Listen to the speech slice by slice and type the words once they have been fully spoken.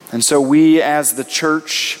And so we as the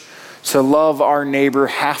church, to love our neighbor,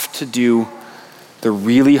 have to do the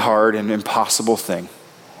really hard and impossible thing.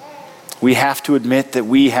 We have to admit that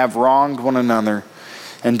we have wronged one another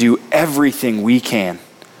and do everything we can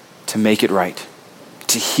to make it right,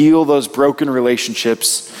 to heal those broken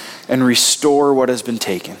relationships and restore what has been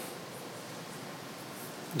taken.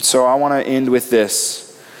 So I want to end with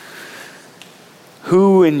this.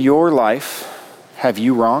 Who in your life have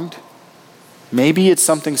you wronged? Maybe it's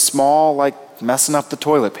something small like messing up the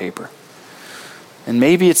toilet paper. And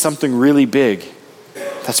maybe it's something really big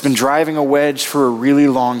that's been driving a wedge for a really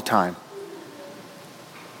long time.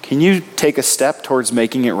 Can you take a step towards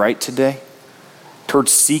making it right today?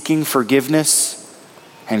 Towards seeking forgiveness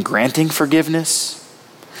and granting forgiveness?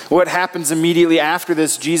 What happens immediately after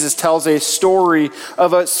this? Jesus tells a story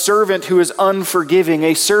of a servant who is unforgiving,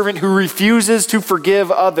 a servant who refuses to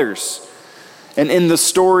forgive others. And in the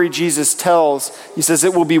story Jesus tells, he says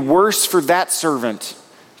it will be worse for that servant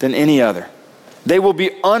than any other. They will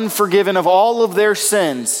be unforgiven of all of their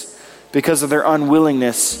sins because of their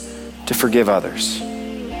unwillingness to forgive others.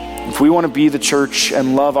 If we want to be the church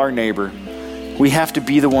and love our neighbor, we have to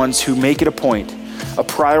be the ones who make it a point, a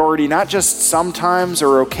priority, not just sometimes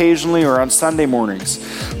or occasionally or on Sunday mornings,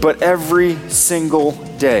 but every single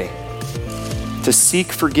day, to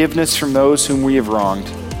seek forgiveness from those whom we have wronged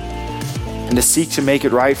and to seek to make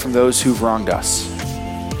it right from those who've wronged us.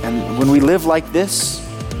 And when we live like this,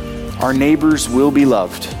 our neighbors will be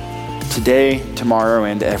loved today, tomorrow,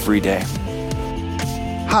 and every day.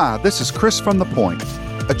 Hi, this is Chris from The Point,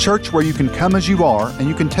 a church where you can come as you are and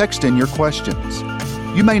you can text in your questions.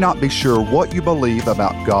 You may not be sure what you believe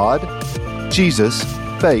about God, Jesus,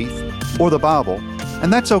 faith, or the Bible,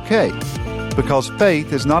 and that's okay, because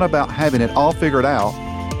faith is not about having it all figured out,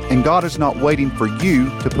 and God is not waiting for you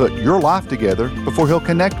to put your life together before He'll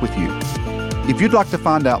connect with you. If you'd like to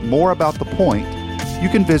find out more about The Point, you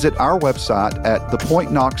can visit our website at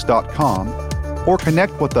thepointknox.com or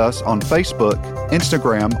connect with us on Facebook,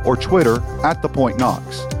 Instagram, or Twitter at The Point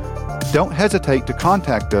Knox. Don't hesitate to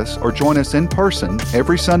contact us or join us in person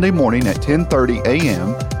every Sunday morning at 10:30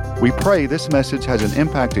 a.m. We pray this message has an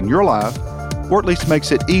impact in your life, or at least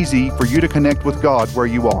makes it easy for you to connect with God where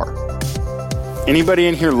you are. Anybody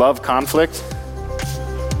in here love conflict?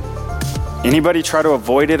 Anybody try to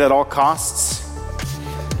avoid it at all costs?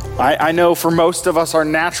 I know for most of us, our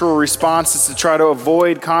natural response is to try to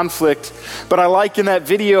avoid conflict. But I like in that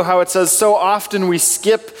video how it says so often we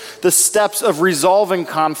skip the steps of resolving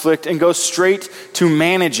conflict and go straight to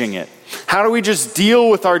managing it. How do we just deal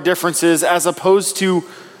with our differences as opposed to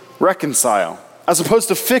reconcile? As opposed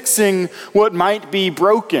to fixing what might be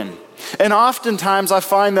broken? And oftentimes I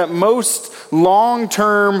find that most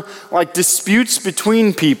long-term disputes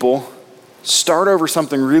between people start over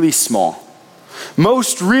something really small.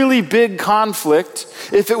 Most really big conflict,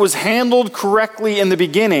 if it was handled correctly in the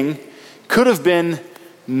beginning, could have been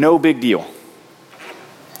no big deal.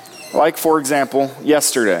 Like, for example,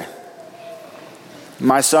 yesterday.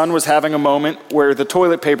 My son was having a moment where the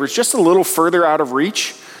toilet paper is just a little further out of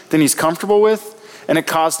reach than he's comfortable with, and it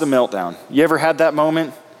caused a meltdown. You ever had that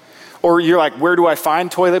moment? Or you're like, where do I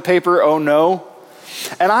find toilet paper? Oh no.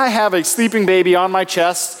 And I have a sleeping baby on my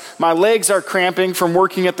chest. My legs are cramping from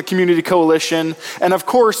working at the Community Coalition. And of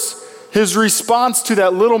course, his response to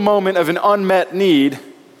that little moment of an unmet need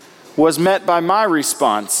was met by my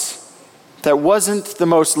response that wasn't the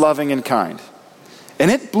most loving and kind. And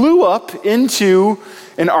it blew up into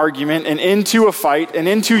an argument and into a fight and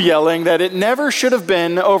into yelling that it never should have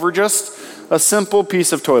been over just a simple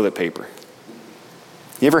piece of toilet paper.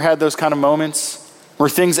 You ever had those kind of moments where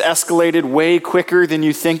things escalated way quicker than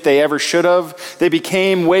you think they ever should have? They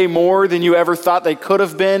became way more than you ever thought they could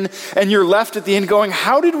have been, and you're left at the end going,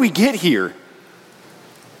 how did we get here?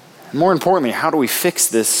 And more importantly, how do we fix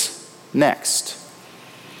this next?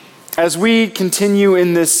 As we continue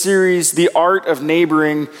in this series, The Art of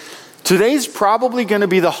Neighboring, today's probably going to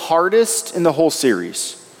be the hardest in the whole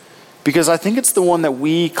series, because I think it's the one that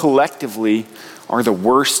we collectively are the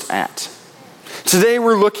worst at. Today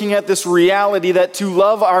we're looking at this reality that to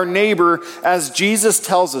love our neighbor as Jesus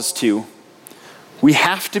tells us to, we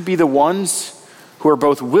have to be the ones who are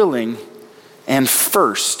both willing and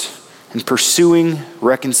first in pursuing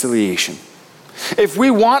reconciliation. If we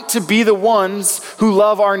want to be the ones who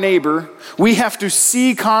love our neighbor, we have to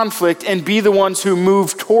see conflict and be the ones who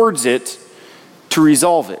move towards it to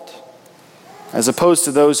resolve it, as opposed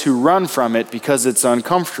to those who run from it because it's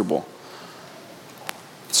uncomfortable.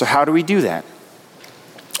 So how do we do that?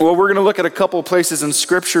 Well, we're going to look at a couple places in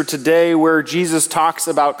Scripture today where Jesus talks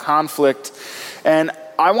about conflict. And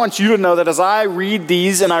I want you to know that as I read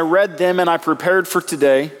these and I read them and I prepared for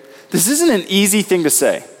today, this isn't an easy thing to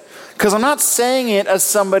say, because I'm not saying it as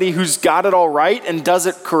somebody who's got it all right and does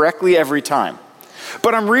it correctly every time.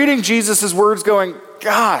 But I'm reading Jesus' words going,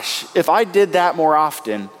 gosh, if I did that more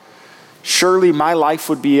often, surely my life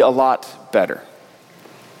would be a lot better.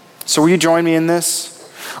 So will you join me in this?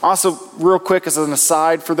 Also, real quick as an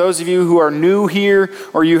aside, for those of you who are new here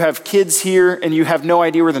or you have kids here and you have no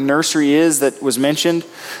idea where the nursery is that was mentioned,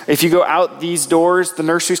 if you go out these doors, the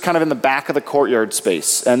nursery's kind of in the back of the courtyard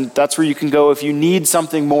space. And that's where you can go if you need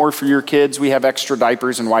something more for your kids. We have extra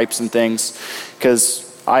diapers and wipes and things, because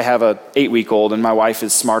I have a 8-week-old and my wife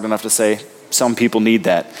is smart enough to say some people need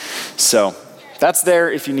that. So that's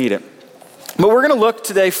there if you need it. But we're going to look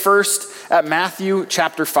today first at Matthew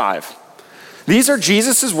chapter 5. These are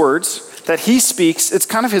Jesus' words that he speaks. It's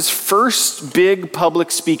kind of his first big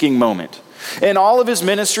public speaking moment. In all of his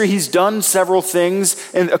ministry, he's done several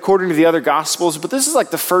things according to the other gospels, but this is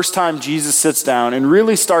like the first time Jesus sits down and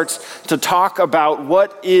really starts to talk about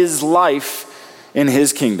what is life in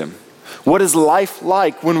his kingdom. What is life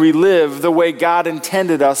like when we live the way God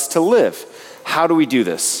intended us to live? How do we do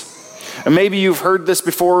this? And maybe you've heard this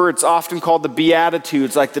before. It's often called the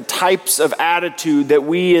Beatitudes, like the types of attitude that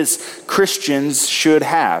we as Christians should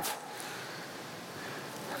have.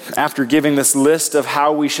 After giving this list of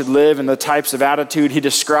how we should live and the types of attitude, he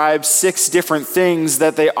describes 6 different things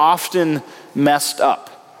that they often messed up.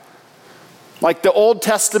 Like the Old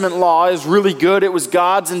Testament law is really good. It was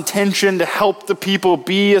God's intention to help the people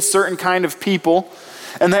be a certain kind of people.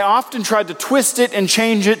 And they often tried to twist it and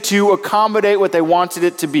change it to accommodate what they wanted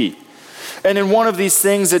it to be. And in one of these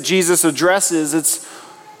things that Jesus addresses, it's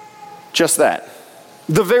just that.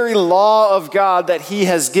 The very law of God that he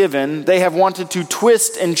has given, they have wanted to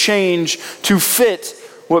twist and change to fit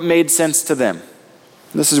what made sense to them.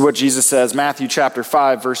 This is what Jesus says, Matthew chapter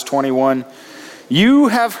 5, verse 21. You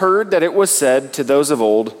have heard that it was said to those of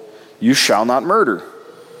old, you shall not murder,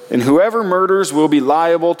 and whoever murders will be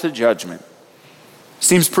liable to judgment.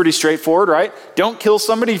 Seems pretty straightforward, right? Don't kill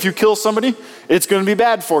somebody. If you kill somebody, it's going to be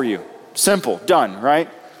bad for you. Simple, done, right?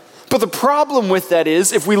 But the problem with that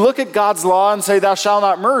is, if we look at God's law and say, thou shalt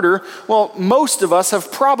not murder, well, most of us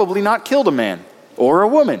have probably not killed a man or a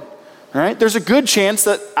woman, right? There's a good chance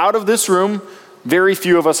that out of this room, very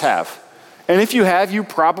few of us have. And if you have, you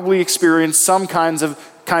probably experienced some kind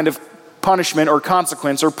of punishment or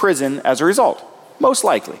consequence or prison as a result, most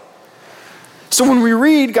likely. So when we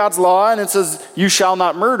read God's law and it says, you shall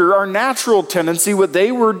not murder, our natural tendency, what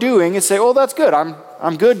they were doing is say, oh, that's good.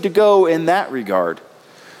 I'm good to go in that regard.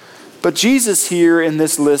 But Jesus here in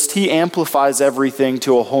this list, he amplifies everything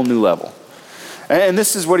to a whole new level. And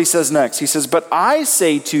this is what he says next. He says, but I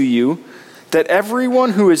say to you that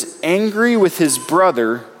everyone who is angry with his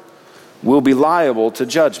brother will be liable to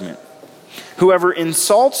judgment. Whoever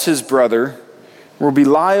insults his brother will be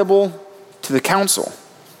liable to the council.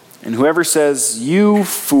 And whoever says, you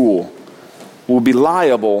fool, will be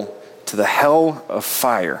liable to the hell of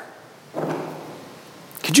fire.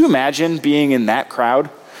 Could you imagine being in that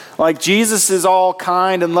crowd? Like Jesus is all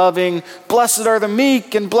kind and loving. Blessed are the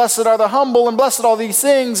meek and blessed are the humble and blessed all these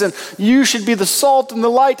things. And you should be the salt and the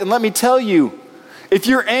light. And let me tell you, if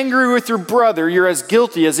you're angry with your brother, you're as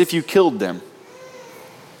guilty as if you killed them.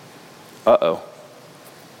 Uh-oh.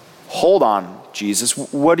 Hold on, Jesus.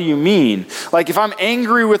 What do you mean? Like if I'm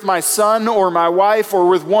angry with my son or my wife or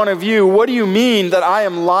with one of you, what do you mean that I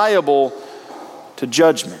am liable to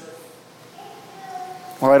judgment?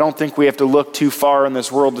 Well, I don't think we have to look too far in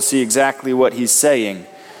this world to see exactly what he's saying.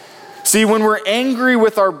 See, when we're angry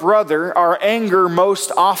with our brother, our anger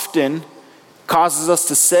most often causes us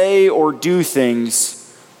to say or do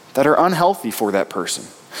things that are unhealthy for that person.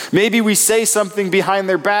 Maybe we say something behind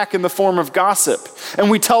their back in the form of gossip,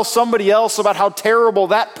 and we tell somebody else about how terrible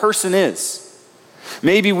that person is.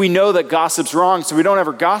 Maybe we know that gossip's wrong, so we don't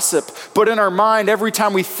ever gossip. But in our mind, every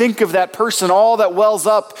time we think of that person, all that wells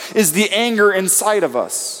up is the anger inside of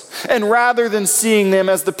us. And rather than seeing them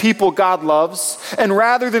as the people God loves, and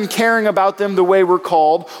rather than caring about them the way we're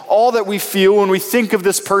called, all that we feel when we think of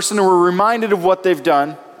this person and we're reminded of what they've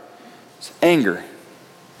done is anger.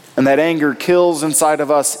 And that anger kills inside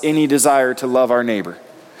of us any desire to love our neighbor.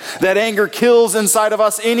 That anger kills inside of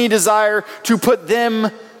us any desire to put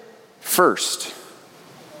them first.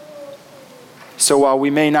 So while we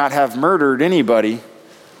may not have murdered anybody,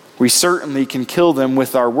 we certainly can kill them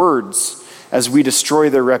with our words as we destroy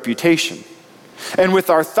their reputation. And with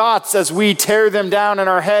our thoughts as we tear them down in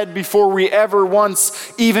our head before we ever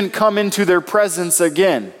once even come into their presence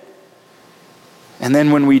again. And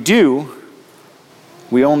then when we do,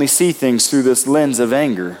 we only see things through this lens of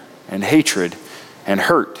anger and hatred and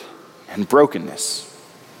hurt and brokenness.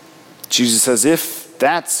 Jesus says, if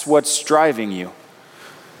that's what's driving you,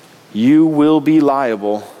 you will be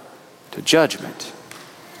liable to judgment.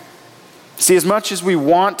 See, as much as we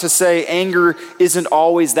want to say anger isn't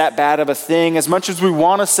always that bad of a thing, as much as we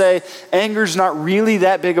want to say anger's not really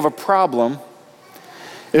that big of a problem,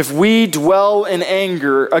 if we dwell in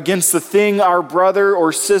anger against the thing our brother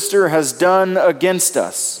or sister has done against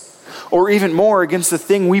us, or even more, against the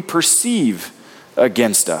thing we perceive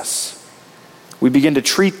against us, we begin to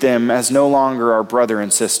treat them as no longer our brother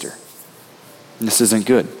and sister. And this isn't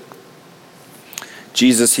good.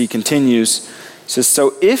 Jesus, he continues, says,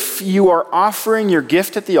 so if you are offering your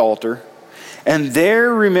gift at the altar, and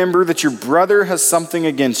there remember that your brother has something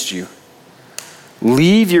against you,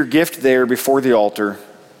 leave your gift there before the altar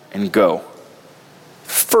and go.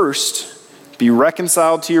 First, be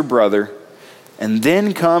reconciled to your brother, and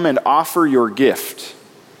then come and offer your gift.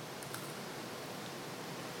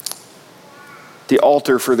 The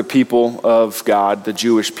altar for the people of God, the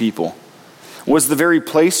Jewish people, was the very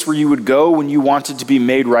place where you would go when you wanted to be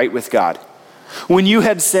made right with God. When you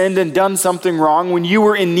had sinned and done something wrong, when you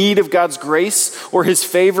were in need of God's grace or his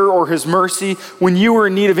favor or his mercy, when you were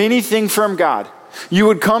in need of anything from God, you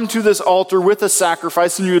would come to this altar with a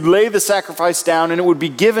sacrifice, and you would lay the sacrifice down, and it would be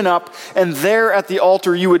given up, and there at the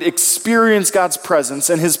altar you would experience God's presence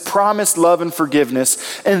and his promised love and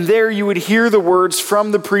forgiveness, and there you would hear the words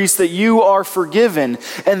from the priest that you are forgiven,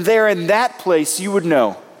 and there in that place you would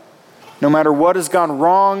know, no matter what has gone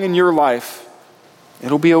wrong in your life,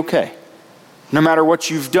 it'll be okay. No matter what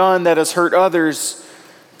you've done that has hurt others,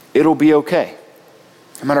 it'll be okay.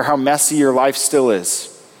 No matter how messy your life still is,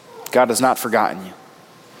 God has not forgotten you.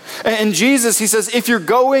 And Jesus, he says, if you're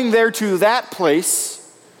going there to that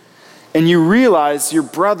place and you realize your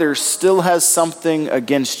brother still has something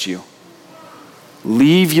against you,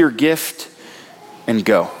 leave your gift and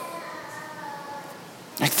go.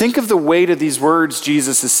 I think of the weight of these words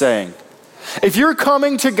Jesus is saying. If you're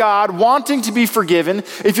coming to God wanting to be forgiven,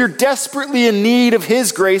 if you're desperately in need of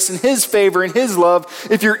his grace and his favor and his love,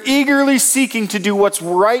 if you're eagerly seeking to do what's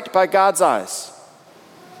right by God's eyes,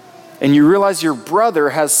 and you realize your brother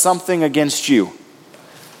has something against you,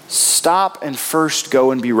 stop and first go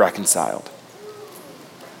and be reconciled.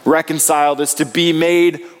 Reconciled is to be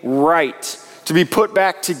made right, to be put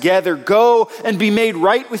back together. Go and be made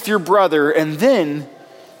right with your brother, and then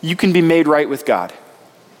you can be made right with God.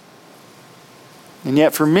 And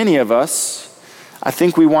yet for many of us, I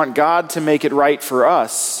think we want God to make it right for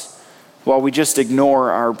us while we just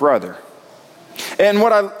ignore our brother. And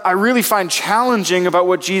what I really find challenging about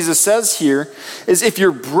what Jesus says here is if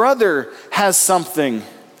your brother has something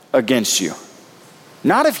against you,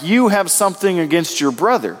 not if you have something against your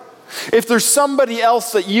brother. If there's somebody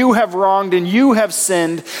else that you have wronged and you have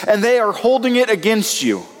sinned and they are holding it against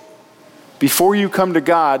you, before you come to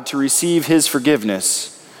God to receive his forgiveness,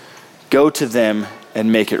 go to them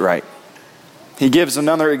and make it right. He gives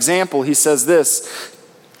another example. He says this,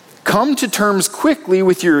 come to terms quickly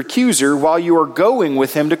with your accuser while you are going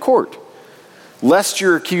with him to court, lest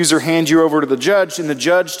your accuser hand you over to the judge and the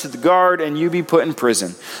judge to the guard and you be put in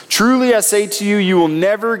prison. Truly I say to you, you will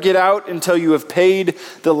never get out until you have paid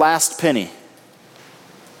the last penny.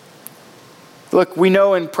 Look, we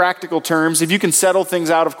know in practical terms, if you can settle things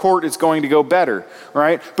out of court, it's going to go better,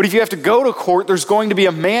 right? But if you have to go to court, there's going to be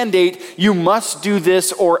a mandate, you must do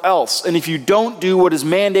this or else. And if you don't do what is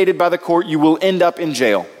mandated by the court, you will end up in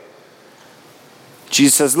jail.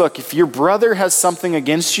 Jesus says, look, if your brother has something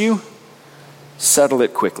against you, settle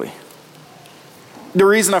it quickly. The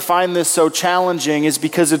reason I find this so challenging is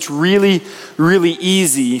because it's really, really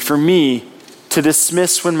easy for me to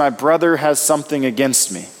dismiss when my brother has something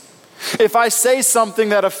against me. If I say something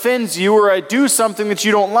that offends you, or I do something that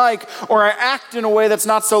you don't like, or I act in a way that's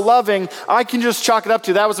not so loving, I can just chalk it up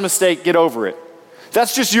to, that was a mistake, get over it.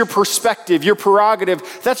 That's just your perspective, your prerogative.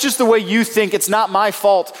 That's just the way you think. It's not my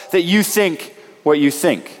fault that you think what you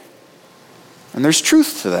think. And there's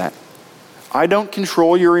truth to that. I don't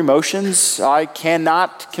control your emotions. I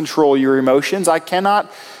cannot control your emotions. I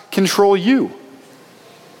cannot control you.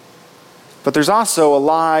 But there's also a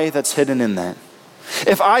lie that's hidden in that.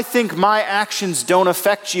 If I think my actions don't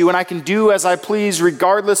affect you and I can do as I please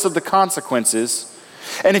regardless of the consequences,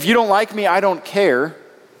 and if you don't like me, I don't care,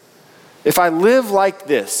 if I live like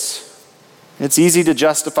this, it's easy to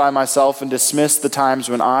justify myself and dismiss the times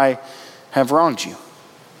when I have wronged you.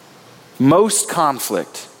 Most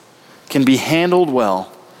conflict can be handled well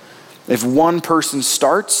if one person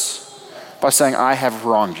starts by saying, I have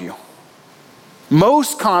wronged you.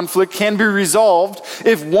 Most conflict can be resolved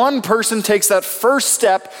if one person takes that first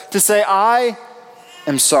step to say, I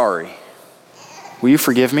am sorry. Will you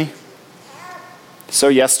forgive me? So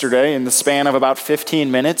yesterday, in the span of about 15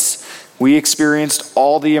 minutes, we experienced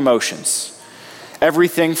all the emotions.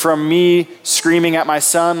 Everything from me screaming at my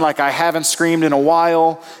son like I haven't screamed in a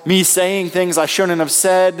while, me saying things I shouldn't have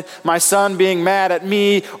said, my son being mad at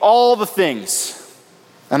me, all the things.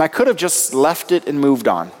 And I could have just left it and moved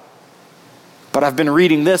on. But I've been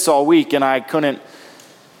reading this all week and I couldn't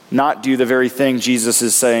not do the very thing Jesus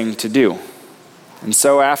is saying to do. And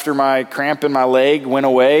so after my cramp in my leg went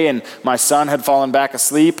away and my son had fallen back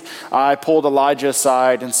asleep, I pulled Elijah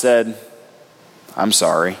aside and said, "I'm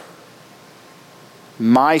sorry.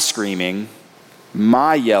 My screaming,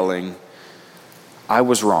 my yelling, I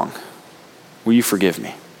was wrong. Will you forgive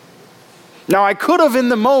me?" Now, I could have in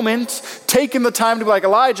the moment taken the time to be like,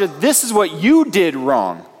 "Elijah, this is what you did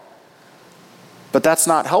wrong." But that's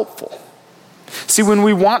not helpful. See, when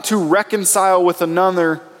we want to reconcile with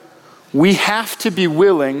another, we have to be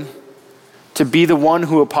willing to be the one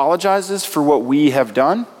who apologizes for what we have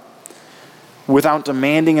done without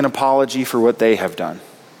demanding an apology for what they have done.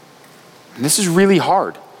 And this is really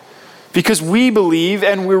hard because we believe,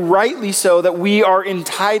 and we're rightly so, that we are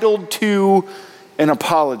entitled to an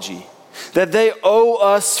apology, that they owe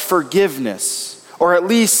us forgiveness, or at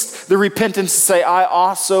least the repentance to say, "I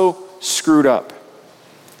also screwed up."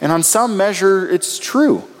 And on some measure, it's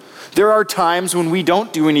true. There are times when we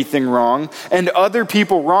don't do anything wrong and other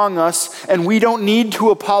people wrong us, and we don't need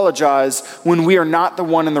to apologize when we are not the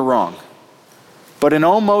one in the wrong. But in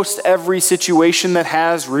almost every situation that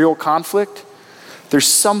has real conflict, there's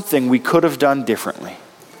something we could have done differently.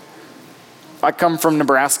 I come from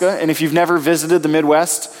Nebraska, and if you've never visited the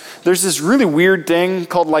Midwest, there's this really weird thing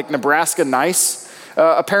called like Nebraska Nice.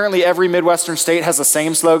 Apparently every Midwestern state has the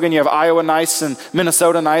same slogan. You have Iowa nice and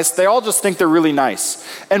Minnesota nice. They all just think they're really nice.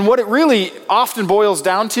 And what it really often boils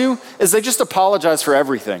down to is they just apologize for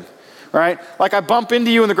everything, right? Like I bump into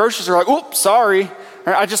you in the grocery store, like, "Oops, sorry."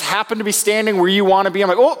 I just happen to be standing where you want to be. I'm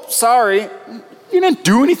like, "Oh, sorry." You didn't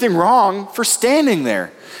do anything wrong for standing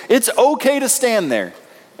there. It's okay to stand there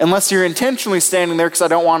unless you're intentionally standing there because I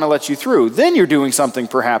don't want to let you through. Then you're doing something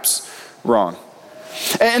perhaps wrong.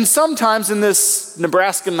 And sometimes in this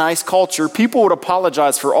Nebraska nice culture, people would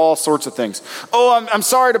apologize for all sorts of things. "Oh, I'm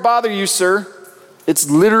sorry to bother you, sir. It's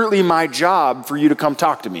literally my job for you to come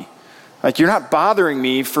talk to me. Like, you're not bothering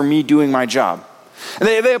me for me doing my job." And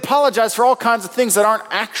they apologize for all kinds of things that aren't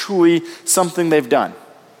actually something they've done.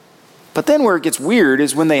 But then where it gets weird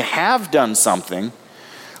is when they have done something,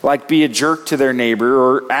 like be a jerk to their neighbor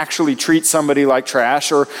or actually treat somebody like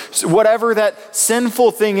trash or whatever that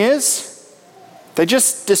sinful thing is, they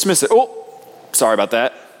just dismiss it. "Oh, sorry about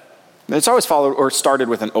that." It's always followed or started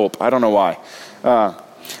with an "ope." I don't know why.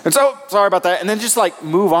 And so, "Sorry about that." And then just like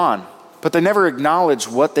move on. But they never acknowledge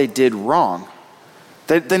what they did wrong.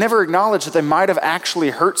 They never acknowledge that they might have actually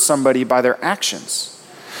hurt somebody by their actions.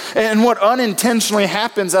 And what unintentionally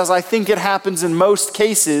happens, as I think it happens in most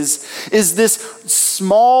cases, is this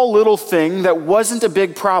small little thing that wasn't a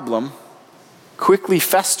big problem quickly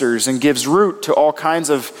festers and gives root to all kinds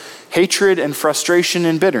of hatred and frustration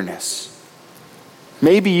and bitterness.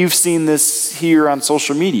 Maybe you've seen this here on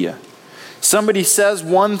social media. Somebody says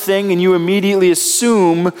one thing and you immediately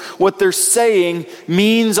assume what they're saying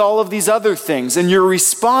means all of these other things. And your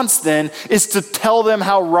response then is to tell them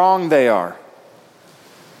how wrong they are.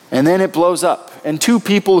 And then it blows up. And two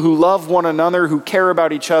people who love one another, who care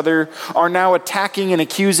about each other, are now attacking and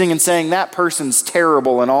accusing and saying that person's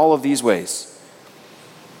terrible in all of these ways.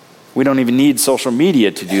 We don't even need social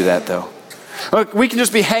media to do that, though. Look, we can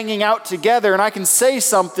just be hanging out together and I can say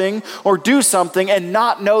something or do something and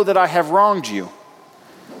not know that I have wronged you.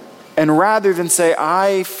 And rather than say,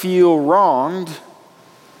 "I feel wronged,"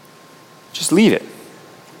 just leave it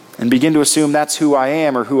and begin to assume that's who I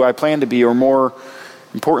am or who I plan to be, or more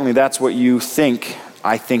importantly, that's what you think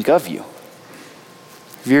I think of you.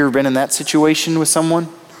 Have you ever been in that situation with someone?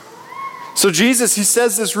 So Jesus, he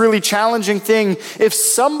says this really challenging thing. If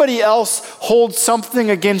somebody else holds something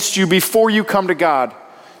against you before you come to God,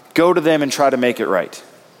 go to them and try to make it right.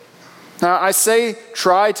 Now, I say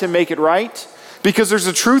try to make it right because there's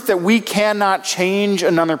a truth that we cannot change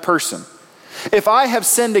another person. If I have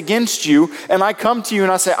sinned against you and I come to you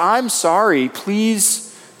and I say, "I'm sorry, please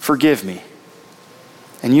forgive me,"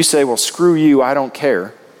 and you say, "Well, screw you, I don't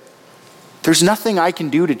care," there's nothing I can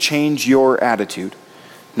do to change your attitude.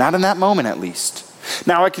 Not in that moment, at least.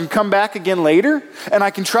 Now, I can come back again later, and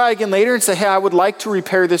I can try again later and say, "Hey, I would like to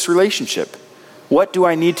repair this relationship. What do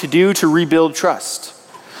I need to do to rebuild trust?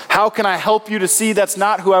 How can I help you to see that's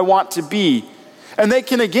not who I want to be?" And they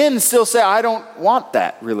can again still say, "I don't want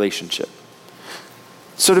that relationship."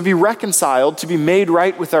 So to be reconciled, to be made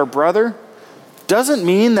right with our brother, doesn't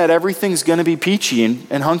mean that everything's going to be peachy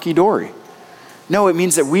and hunky-dory. No, it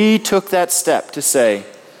means that we took that step to say,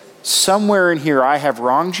 somewhere in here I have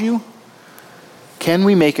wronged you. Can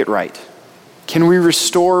we make it right? Can we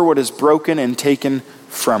restore what is broken and taken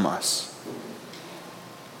from us?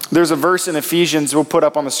 There's a verse in Ephesians we'll put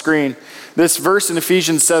up on the screen. This verse in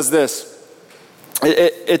Ephesians says this.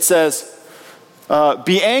 It says,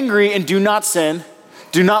 be angry and do not sin.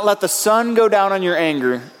 Do not let the sun go down on your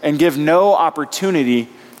anger, and give no opportunity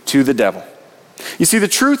to the devil. You see, the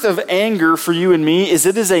truth of anger for you and me is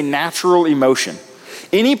it is a natural emotion.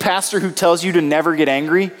 Any pastor who tells you to never get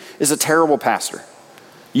angry is a terrible pastor.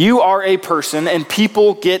 You are a person and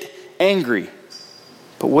people get angry.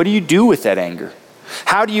 But what do you do with that anger?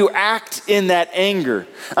 How do you act in that anger?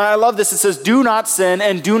 I love this. It says, do not sin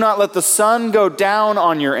and do not let the sun go down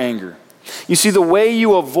on your anger. You see, the way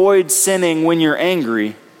you avoid sinning when you're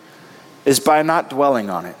angry is by not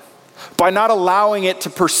dwelling on it, by not allowing it to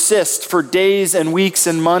persist for days and weeks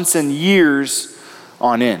and months and years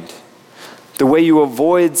on end. The way you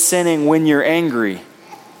avoid sinning when you're angry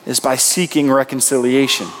is by seeking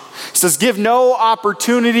reconciliation. It says, give no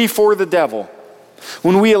opportunity for the devil.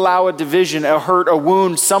 When we allow a division, a hurt, a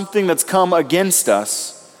wound, something that's come against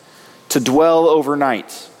us to dwell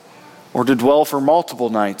overnight, or to dwell for multiple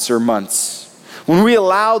nights or months. When we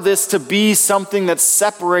allow this to be something that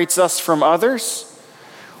separates us from others,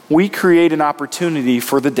 we create an opportunity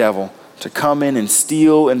for the devil to come in and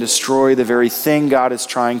steal and destroy the very thing God is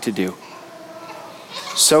trying to do.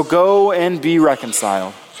 So go and be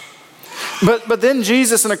reconciled. But then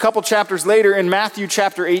Jesus, in a couple chapters later, in Matthew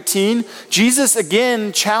chapter 18, Jesus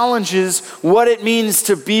again challenges what it means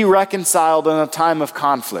to be reconciled in a time of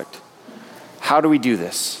conflict. How do we do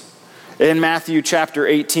this? In Matthew chapter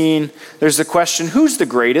 18, there's the question, who's the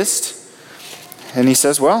greatest? And he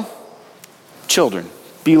says, well, children,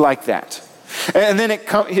 be like that. And then it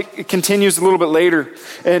continues a little bit later.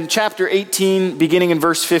 In chapter 18, beginning in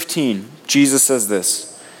verse 15, Jesus says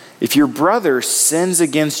this, if your brother sins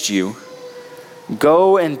against you,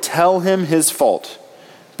 go and tell him his fault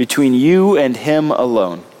between you and him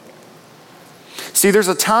alone. See, there's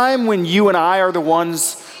a time when you and I are the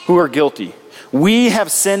ones who are guilty. We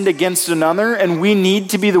have sinned against another, and we need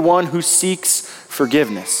to be the one who seeks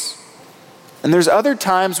forgiveness. And there's other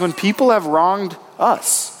times when people have wronged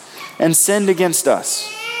us and sinned against us.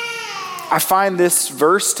 I find this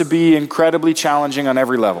verse to be incredibly challenging on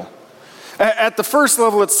every level. At the first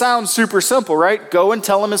level, it sounds super simple, right? Go and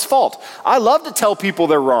tell him his fault. I love to tell people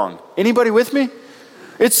they're wrong. Anybody with me?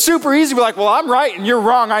 It's super easy to be like, well, I'm right and you're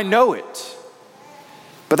wrong. I know it.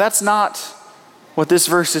 But that's not what this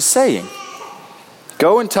verse is saying.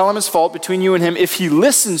 Go and tell him his fault between you and him. If he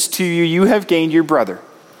listens to you, you have gained your brother.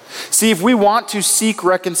 See, if we want to seek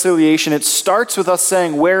reconciliation, it starts with us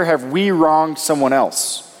saying, where have we wronged someone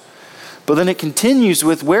else? But then it continues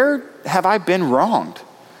with, where have I been wronged?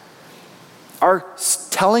 Our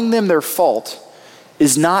telling them their fault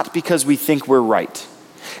is not because we think we're right.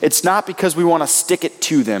 It's not because we want to stick it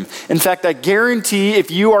to them. In fact, I guarantee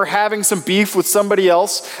if you are having some beef with somebody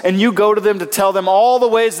else and you go to them to tell them all the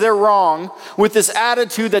ways they're wrong with this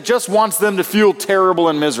attitude that just wants them to feel terrible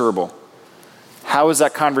and miserable, how is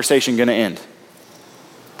that conversation going to end?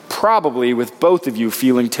 Probably with both of you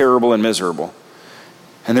feeling terrible and miserable.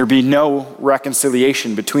 And there be no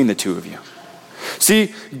reconciliation between the two of you.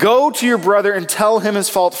 See, go to your brother and tell him his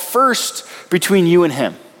fault first between you and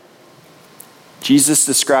him. Jesus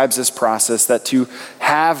describes this process that to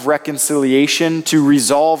have reconciliation, to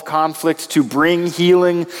resolve conflict, to bring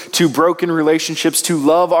healing to broken relationships, to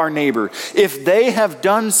love our neighbor. If they have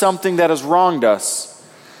done something that has wronged us,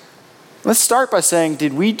 let's start by saying,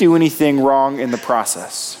 did we do anything wrong in the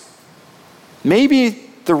process? Maybe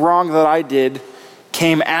the wrong that I did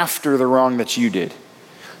came after the wrong that you did.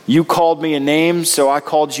 You called me a name, so I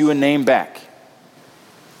called you a name back.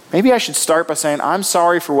 Maybe I should start by saying, I'm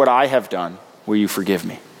sorry for what I have done. Will you forgive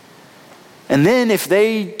me? And then if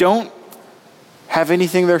they don't have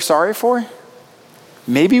anything they're sorry for,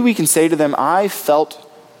 maybe we can say to them, I felt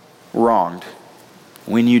wronged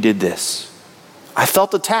when you did this. I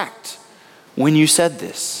felt attacked when you said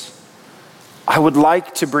this. I would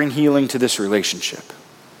like to bring healing to this relationship.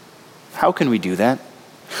 How can we do that?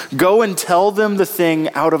 Go and tell them the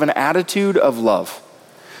thing out of an attitude of love,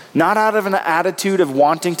 not out of an attitude of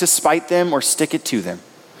wanting to spite them or stick it to them.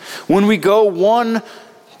 When we go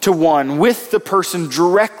one-to-one with the person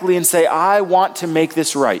directly and say, I want to make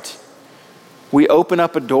this right, we open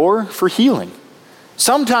up a door for healing.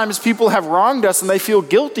 Sometimes people have wronged us and they feel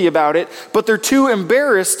guilty about it, but they're too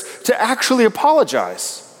embarrassed to actually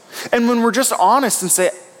apologize. And when we're just honest and say,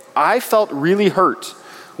 I felt really hurt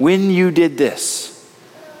when you did this,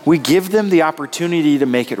 we give them the opportunity to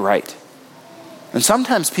make it right. And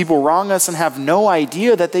sometimes people wrong us and have no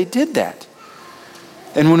idea that they did that.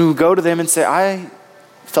 And when we go to them and say, I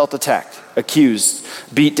felt attacked, accused,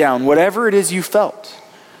 beat down, whatever it is you felt,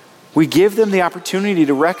 we give them the opportunity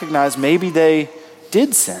to recognize maybe they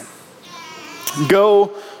did sin. Go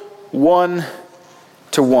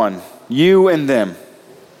one-to-one, you and them.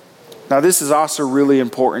 Now this is also really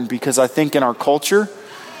important because I think in our culture,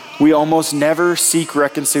 we almost never seek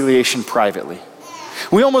reconciliation privately.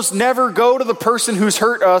 We almost never go to the person who's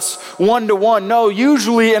hurt us one-to-one. No,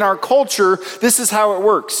 usually in our culture, this is how it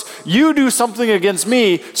works. You do something against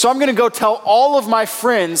me, so I'm going to go tell all of my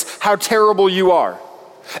friends how terrible you are.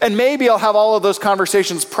 And maybe I'll have all of those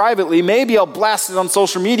conversations privately. Maybe I'll blast it on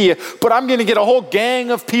social media, but I'm going to get a whole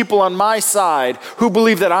gang of people on my side who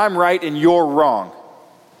believe that I'm right and you're wrong.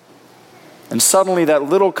 And suddenly that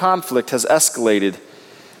little conflict has escalated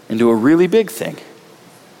into a really big thing.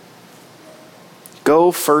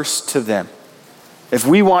 Go first to them. If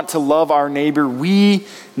we want to love our neighbor, we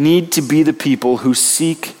need to be the people who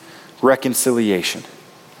seek reconciliation,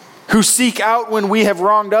 who seek out when we have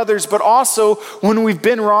wronged others, but also when we've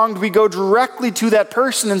been wronged, we go directly to that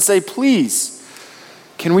person and say, please,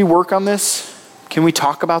 can we work on this? Can we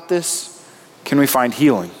talk about this? Can we find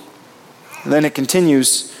healing? And then it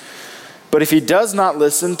continues, but if he does not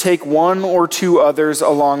listen, take one or two others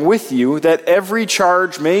along with you, that every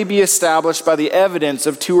charge may be established by the evidence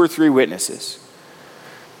of 2 or 3 witnesses.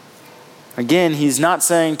 Again, he's not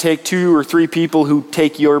saying take 2 or 3 people who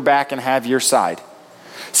take your back and have your side.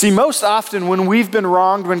 See, most often when we've been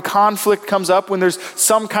wronged, when conflict comes up, when there's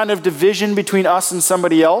some kind of division between us and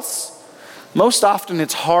somebody else, most often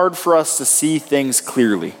it's hard for us to see things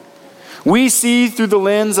clearly. We see through the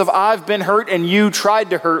lens of I've been hurt and you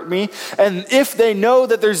tried to hurt me. And if they know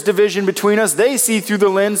that there's division between us, they see through the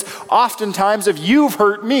lens oftentimes of you've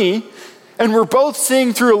hurt me. And we're both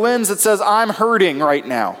seeing through a lens that says I'm hurting right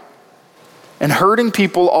now. And hurting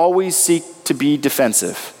people always seek to be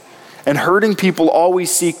defensive. And hurting people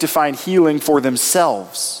always seek to find healing for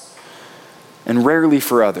themselves and rarely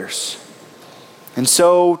for others. And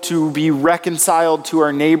so to be reconciled to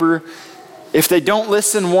our neighbor, if they don't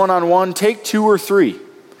listen one-on-one, take 2 or 3.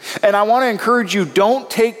 And I want to encourage you, don't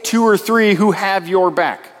take 2 or 3 who have your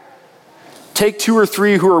back. Take 2 or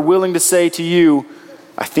 3 who are willing to say to you,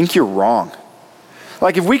 I think you're wrong.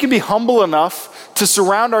 Like if we can be humble enough to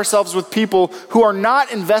surround ourselves with people who are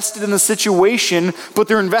not invested in the situation, but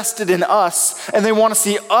they're invested in us, and they want to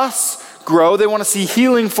see us grow, they want to see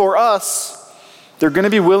healing for us, they're going to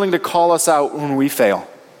be willing to call us out when we fail.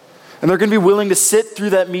 And they're going to be willing to sit through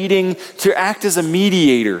that meeting to act as a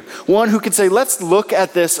mediator. One who can say, let's look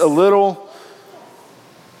at this a little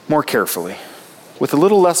more carefully, with a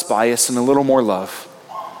little less bias and a little more love.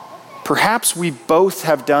 Perhaps we both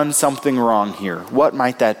have done something wrong here. What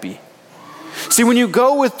might that be? See, when you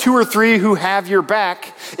go with 2 or 3 who have your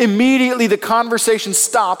back, immediately the conversation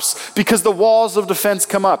stops because the walls of defense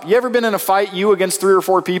come up. You ever been in a fight, you against 3 or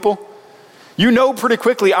 4 people? You know pretty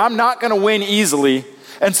quickly, I'm not going to win easily.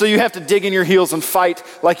 And so you have to dig in your heels and fight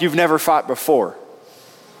like you've never fought before.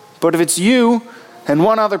 But if it's you and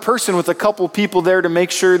one other person with a couple people there to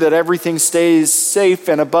make sure that everything stays safe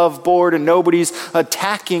and above board and nobody's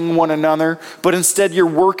attacking one another, but instead you're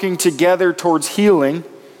working together towards healing,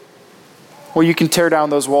 well, you can tear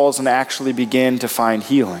down those walls and actually begin to find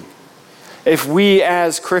healing. If we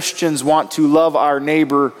as Christians want to love our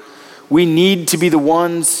neighbor, we need to be the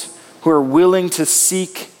ones who are willing to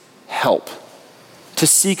seek help. To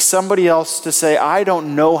seek somebody else to say, I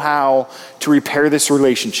don't know how to repair this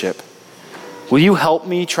relationship. Will you help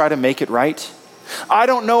me try to make it right? I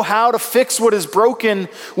don't know how to fix what is broken.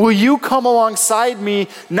 Will you come alongside me,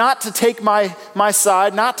 not to take my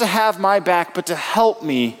side, not to have my back, but to help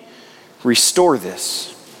me restore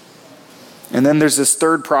this? And then there's this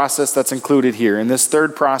third process that's included here. And this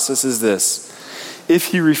third process is this. If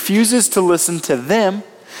he refuses to listen to them,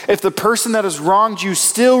 if the person that has wronged you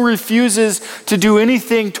still refuses to do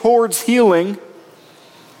anything towards healing,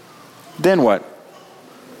 then what?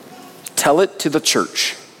 Tell it to the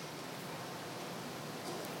church.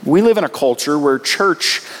 We live in a culture where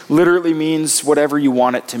church literally means whatever you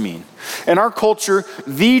want it to mean. In our culture,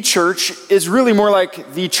 the church is really more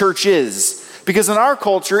like the church is. Because in our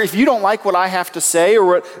culture, if you don't like what I have to say or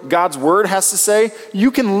what God's word has to say,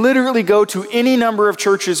 you can literally go to any number of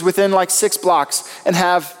churches within like 6 blocks and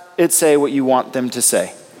have it say what you want them to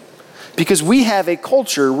say. Because we have a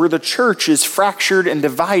culture where the church is fractured and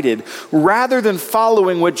divided. Rather than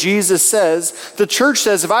following what Jesus says, the church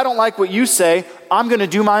says, if I don't like what you say, I'm going to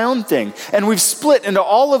do my own thing. And we've split into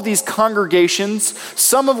all of these congregations,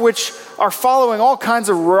 some of which are following all kinds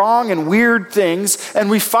of wrong and weird things, and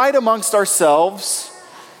we fight amongst ourselves,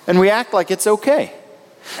 and we act like it's okay.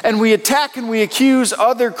 And we attack and we accuse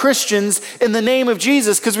other Christians in the name of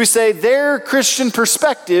Jesus because we say their Christian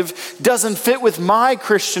perspective doesn't fit with my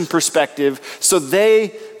Christian perspective, so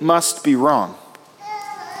they must be wrong.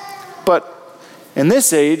 But in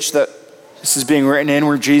this age that this is being written in,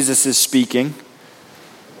 where Jesus is speaking,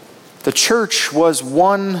 the church was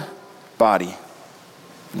one body,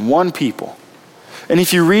 one people. And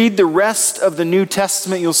if you read the rest of the New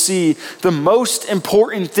Testament, you'll see the most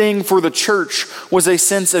important thing for the church was a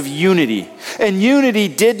sense of unity. And unity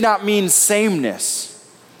did not mean sameness,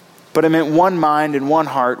 but it meant one mind and one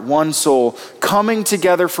heart, one soul, coming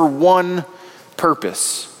together for one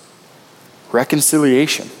purpose: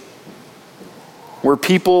 reconciliation. Where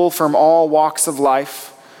people from all walks of life,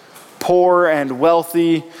 poor and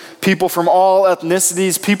wealthy, people from all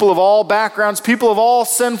ethnicities, people of all backgrounds, people of all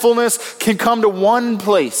sinfulness can come to one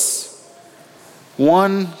place,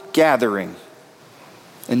 one gathering,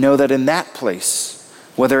 and know that in that place,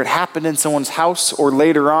 whether it happened in someone's house or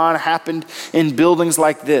later on happened in buildings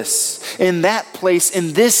like this, in that place,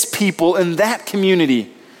 in this people, in that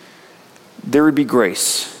community, there would be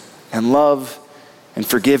grace and love and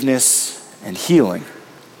forgiveness and healing.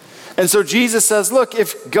 And so Jesus says, look,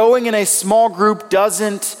 if going in a small group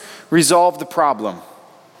doesn't resolve the problem,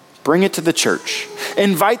 bring it to the church.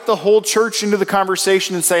 Invite the whole church into the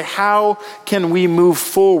conversation and say, how can we move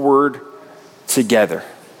forward together?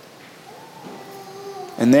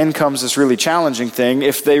 And then comes this really challenging thing.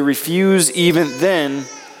 If they refuse even then,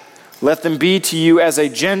 let them be to you as a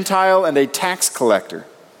Gentile and a tax collector.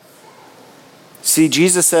 See,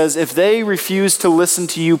 Jesus says, if they refuse to listen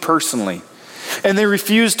to you personally, and they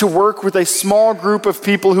refuse to work with a small group of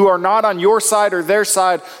people who are not on your side or their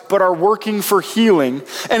side, but are working for healing,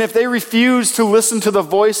 and if they refuse to listen to the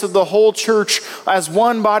voice of the whole church as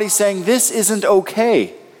one body saying, this isn't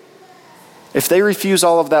okay, if they refuse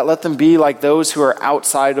all of that, let them be like those who are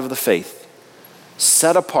outside of the faith,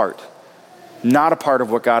 set apart, not a part of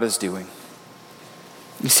what God is doing.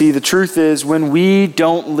 You see, the truth is, when we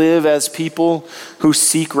don't live as people who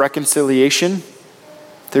seek reconciliation,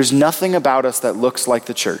 there's nothing about us that looks like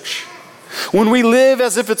the church. When we live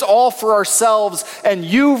as if it's all for ourselves and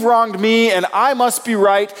you've wronged me and I must be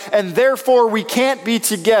right and therefore we can't be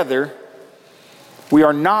together, we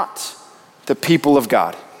are not the people of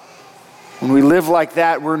God. When we live like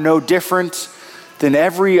that, we're no different than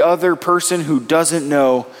every other person who doesn't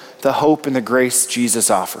know the hope and the grace Jesus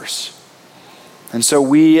offers. And so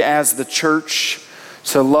we as the church,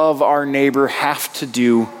 to love our neighbor, have to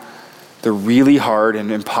do the really hard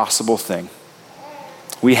and impossible thing.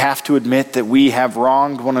 We have to admit that we have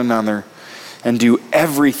wronged one another and do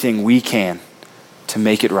everything we can to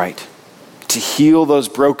make it right, to heal those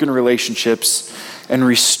broken relationships and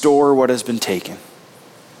restore what has been taken.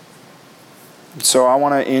 So I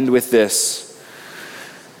want to end with this.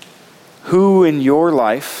 Who in your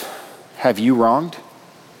life have you wronged?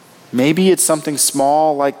 Maybe it's something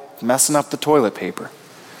small like messing up the toilet paper.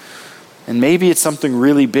 And maybe it's something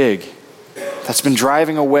really big that's been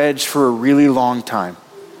driving a wedge for a really long time.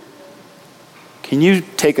 Can you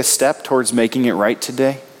take a step towards making it right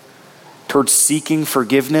today? Towards seeking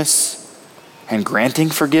forgiveness and granting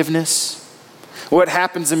forgiveness? What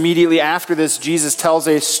happens immediately after this? Jesus tells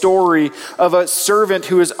a story of a servant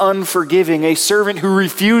who is unforgiving, a servant who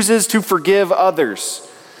refuses to forgive others.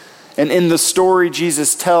 And in the story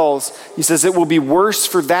Jesus tells, he says it will be worse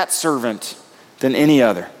for that servant than any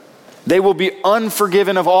other. They will be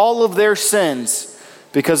unforgiven of all of their sins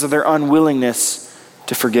because of their unwillingness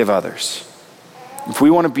to forgive others. If we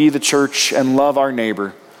want to be the church and love our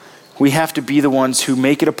neighbor, we have to be the ones who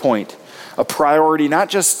make it a point, a priority, not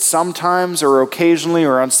just sometimes or occasionally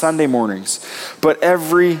or on Sunday mornings, but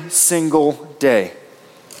every single day,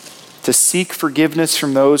 to seek forgiveness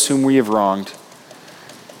from those whom we have wronged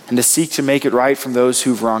and to seek to make it right from those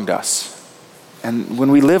who've wronged us. And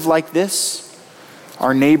when we live like this,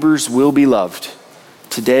 our neighbors will be loved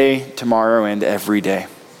today, tomorrow, and every day.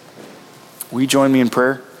 Will you join me in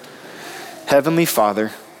prayer? Heavenly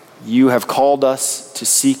Father, you have called us to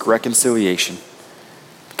seek reconciliation.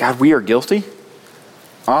 God, we are guilty.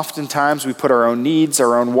 Oftentimes we put our own needs,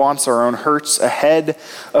 our own wants, our own hurts ahead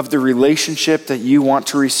of the relationship that you want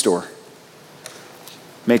to restore.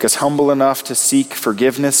 Make us humble enough to seek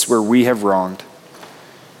forgiveness where we have wronged.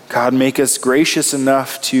 God, make us gracious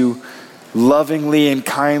enough to lovingly and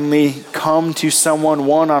kindly come to someone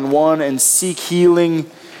one-on-one and seek healing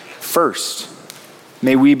first.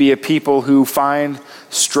 May we be a people who find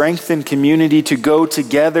strength and community to go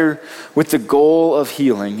together with the goal of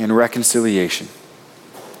healing and reconciliation.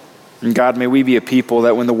 And God, may we be a people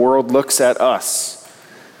that when the world looks at us,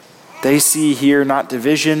 they see here not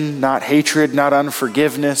division, not hatred, not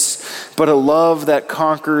unforgiveness, but a love that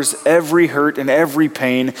conquers every hurt and every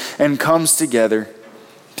pain and comes together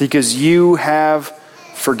because you have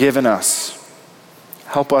forgiven us.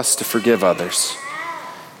 Help us to forgive others.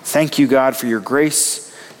 Thank you, God, for your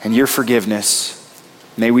grace and your forgiveness.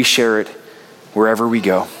 May we share it wherever we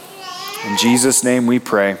go. In Jesus' name we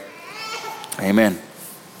pray. Amen.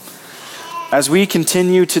 As we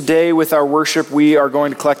continue today with our worship, we are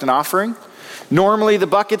going to collect an offering. Normally the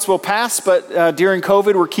buckets will pass, but during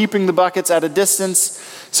COVID, we're keeping the buckets at a distance.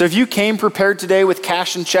 So if you came prepared today with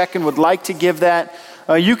cash and check and would like to give that,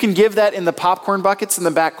 you can give that in the popcorn buckets in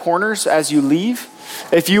the back corners as you leave.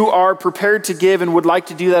 If you are prepared to give and would like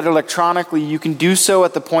to do that electronically, you can do so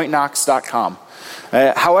at thepointknox.com.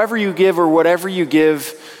 However you give or whatever you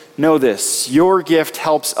give, know this: your gift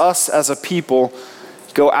helps us as a people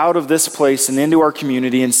go out of this place and into our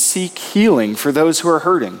community and seek healing for those who are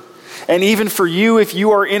hurting. And even for you, if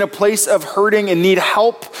you are in a place of hurting and need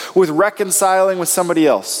help with reconciling with somebody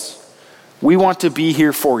else, we want to be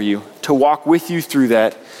here for you, to walk with you through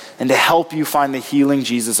that, and to help you find the healing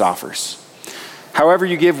Jesus offers. However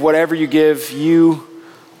you give, whatever you give, you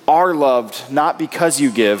are loved, not because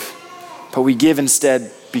you give, but we give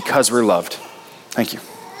instead because we're loved. Thank you.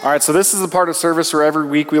 All right, so this is the part of service where every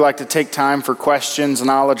week we like to take time for questions, and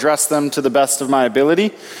I'll address them to the best of my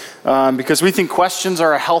ability because we think questions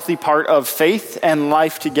are a healthy part of faith and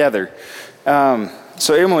life together.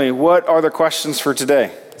 So Emily, what are the questions for today?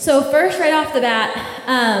 So first, right off the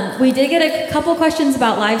bat, we did get a couple questions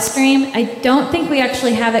about live stream. I don't think we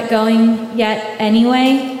actually have it going yet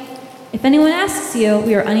anyway. If anyone asks you,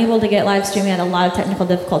 we were unable to get live stream. We had a lot of technical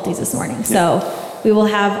difficulties this morning. So we will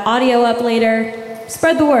have audio up later.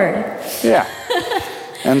 Spread the word. Yeah.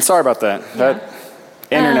 And sorry about that. That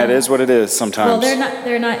internet is what it is sometimes. Well,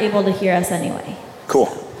 they're not able to hear us anyway. Cool.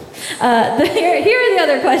 Here are the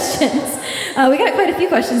other questions. We got quite a few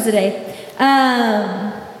questions today.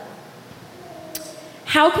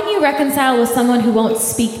 How can you reconcile with someone who won't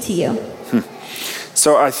speak to you?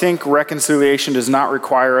 So I think reconciliation does not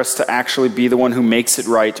require us to actually be the one who makes it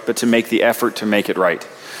right, but to make the effort to make it right.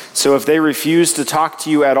 So if they refuse to talk to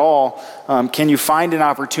you at all, can you find an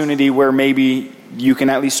opportunity where maybe you can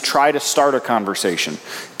at least try to start a conversation?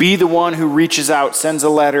 Be the one who reaches out, sends a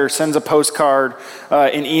letter, sends a postcard,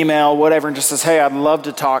 an email, whatever, and just says, hey, I'd love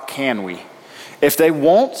to talk, can we? If they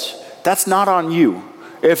won't, that's not on you.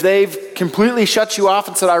 If they've completely shut you off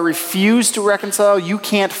and said, I refuse to reconcile, you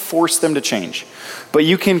can't force them to change. But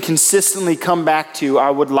you can consistently come back to,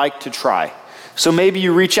 I would like to try. So maybe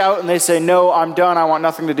you reach out and they say, no, I'm done, I want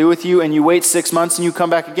nothing to do with you, and you wait 6 months and you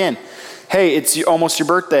come back again. Hey, it's almost your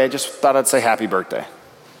birthday, I just thought I'd say happy birthday.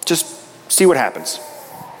 Just see what happens.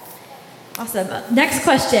 Awesome. Next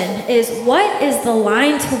question is, what is the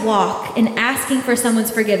line to walk in asking for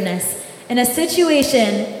someone's forgiveness in a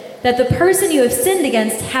situation that the person you have sinned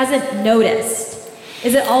against hasn't noticed?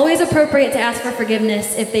 Is it always appropriate to ask for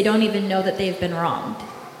forgiveness if they don't even know that they've been wronged?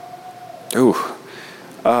 Ooh.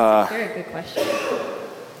 Very good question.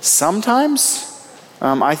 Sometimes,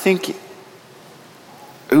 I think,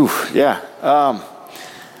 here's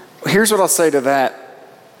what I'll say to that.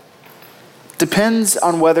 Depends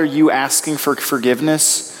on whether you asking for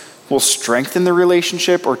forgiveness will strengthen the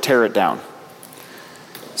relationship or tear it down.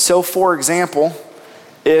 So for example,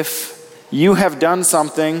 if you have done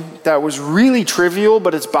something that was really trivial,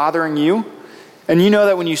 but it's bothering you, and you know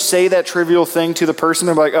that when you say that trivial thing to the person,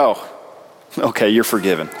 they're like, oh, okay, you're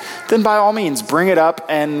forgiven. Then by all means, bring it up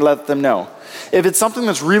and let them know. If it's something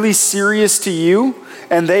that's really serious to you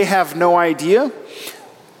and they have no idea,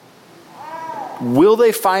 will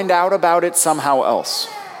they find out about it somehow else?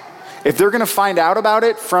 If they're going to find out about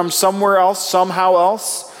it from somewhere else, somehow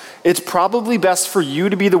else, it's probably best for you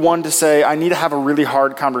to be the one to say, I need to have a really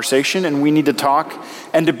hard conversation and we need to talk,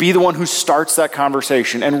 and to be the one who starts that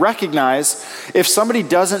conversation. And recognize if somebody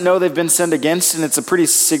doesn't know they've been sinned against and it's a pretty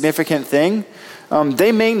significant thing,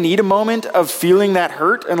 they may need a moment of feeling that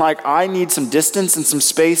hurt and like, I need some distance and some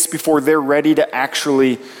space before they're ready to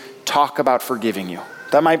actually talk about forgiving you.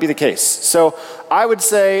 That might be the case. So I would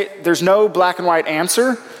say there's no black and white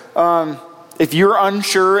answer. If you're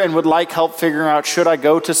unsure and would like help figuring out, should I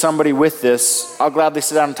go to somebody with this, I'll gladly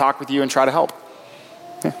sit down and talk with you and try to help.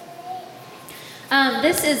 Yeah.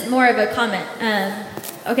 This is more of a comment.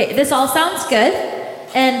 Okay, this all sounds good.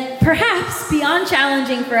 and perhaps beyond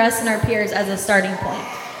challenging for us and our peers as a starting point.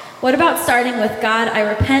 What about starting with, God, I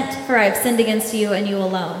repent for I have sinned against you and you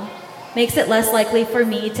alone? Makes it less likely for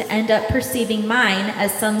me to end up perceiving mine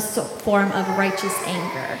as some form of righteous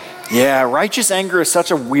anger. Yeah, righteous anger is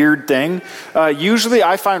such a weird thing. Usually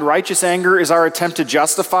I find righteous anger is our attempt to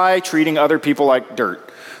justify treating other people like dirt.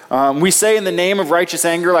 We say in the name of righteous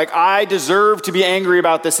anger, like, I deserve to be angry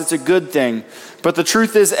about this. It's a good thing. But the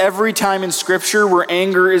truth is, every time in Scripture where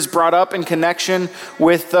anger is brought up in connection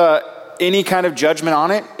with any kind of judgment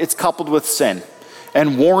on it, it's coupled with sin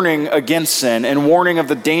and warning against sin and warning of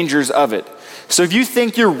the dangers of it. So if you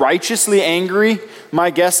think you're righteously angry,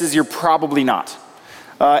 my guess is you're probably not.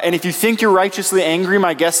 And if you think you're righteously angry,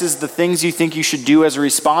 my guess is the things you think you should do as a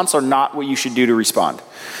response are not what you should do to respond.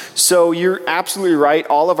 So you're absolutely right.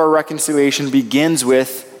 All of our reconciliation begins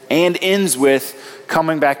with and ends with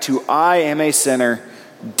coming back to, I am a sinner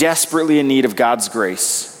desperately in need of God's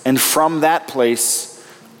grace. And from that place,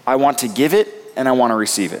 I want to give it and I want to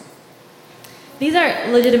receive it. These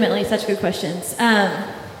are legitimately such good questions.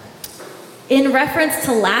 In reference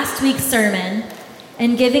to last week's sermon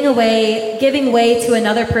and giving way to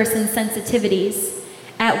another person's sensitivities,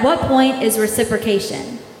 at what point is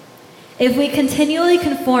reciprocation? If we continually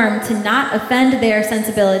conform to not offend their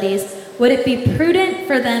sensibilities, would it be prudent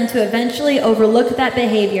for them to eventually overlook that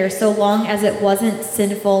behavior so long as it wasn't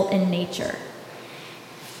sinful in nature?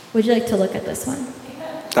 Would you like to look at this one?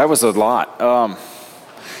 That was a lot.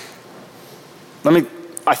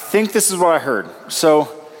 I think this is what I heard. So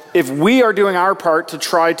if we are doing our part to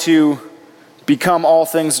try to become all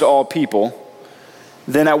things to all people,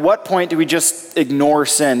 then at what point do we just ignore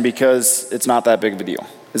sin because it's not that big of a deal?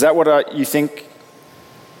 Is that what you think?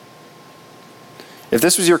 If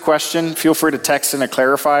this was your question, feel free to text in a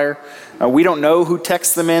clarifier. We don't know who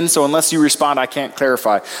texts them in, so unless you respond, I can't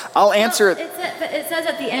clarify. I'll answer it. It says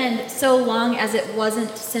at the end, so long as it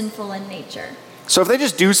wasn't sinful in nature. So if they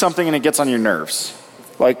just do something and it gets on your nerves,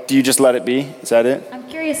 like, do you just let it be? Is that it? I'm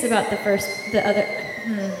curious about the other.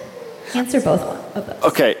 Answer both of those.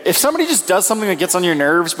 Okay, if somebody just does something that gets on your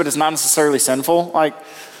nerves, but it's not necessarily sinful, like,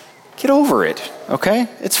 get over it, okay?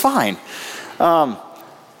 It's fine.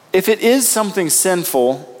 If it is something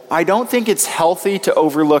sinful, I don't think it's healthy to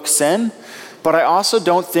overlook sin, but I also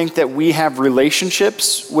don't think that we have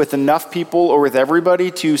relationships with enough people or with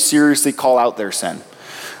everybody to seriously call out their sin.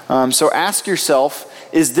 So ask yourself,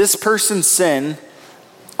 is this person's sin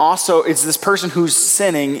also, is this person who's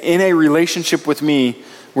sinning in a relationship with me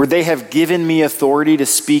where they have given me authority to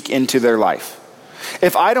speak into their life?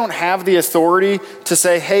 If I don't have the authority to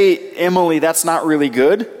say, hey, Emily, that's not really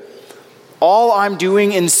good, all I'm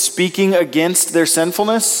doing in speaking against their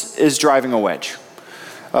sinfulness is driving a wedge.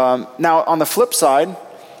 Now, on the flip side,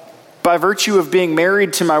 by virtue of being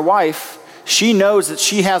married to my wife, she knows that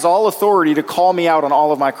she has all authority to call me out on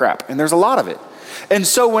all of my crap, and there's a lot of it. And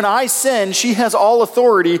so when I sin, she has all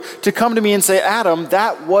authority to come to me and say, Adam,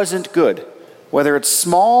 that wasn't good, whether it's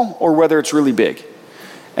small or whether it's really big.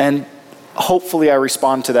 And hopefully I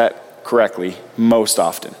respond to that correctly most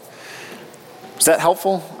often. Is that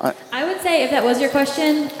helpful? I would say if that was your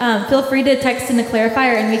question, feel free to text in the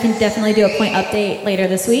clarifier and we can definitely do a point update later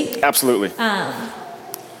this week. Absolutely.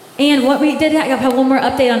 And what we did have one more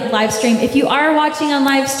update on live stream. If you are watching on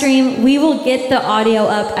live stream, we will get the audio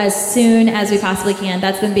up as soon as we possibly can.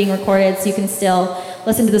 That's been being recorded, so you can still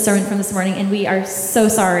listen to the sermon from this morning. And we are so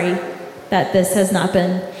sorry that this has not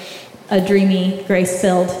been a dreamy,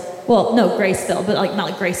 grace-filled, well, no, grace-filled, but not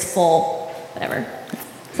like graceful, whatever.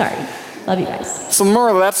 Sorry. Love you guys. So the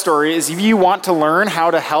moral of that story is if you want to learn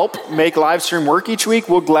how to help make live stream work each week,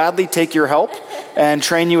 we'll gladly take your help and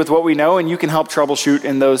train you with what we know, and you can help troubleshoot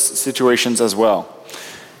in those situations as well.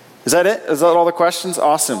 Is that it? Is that all the questions?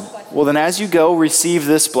 Awesome. Well, then as you go, receive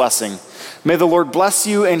this blessing. May the Lord bless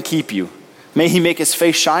you and keep you. May he make his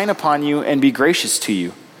face shine upon you and be gracious to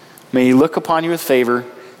you. May he look upon you with favor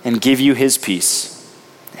and give you his peace.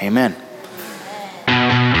 Amen.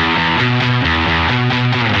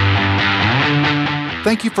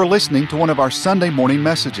 Thank you for listening to one of our Sunday morning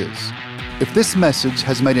messages. If this message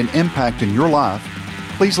has made an impact in your life,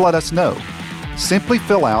 please let us know. Simply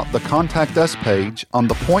fill out the Contact Us page on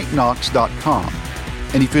thepointknox.com.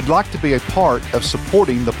 And if you'd like to be a part of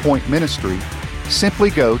supporting the Point Ministry, simply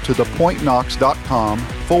go to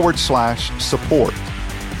thepointknox.com/support.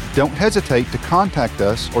 Don't hesitate to contact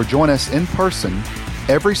us or join us in person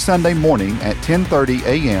every Sunday morning at 10:30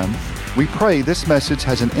 a.m. We pray this message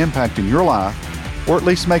has an impact in your life, or at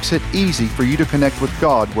least makes it easy for you to connect with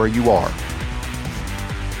God where you are.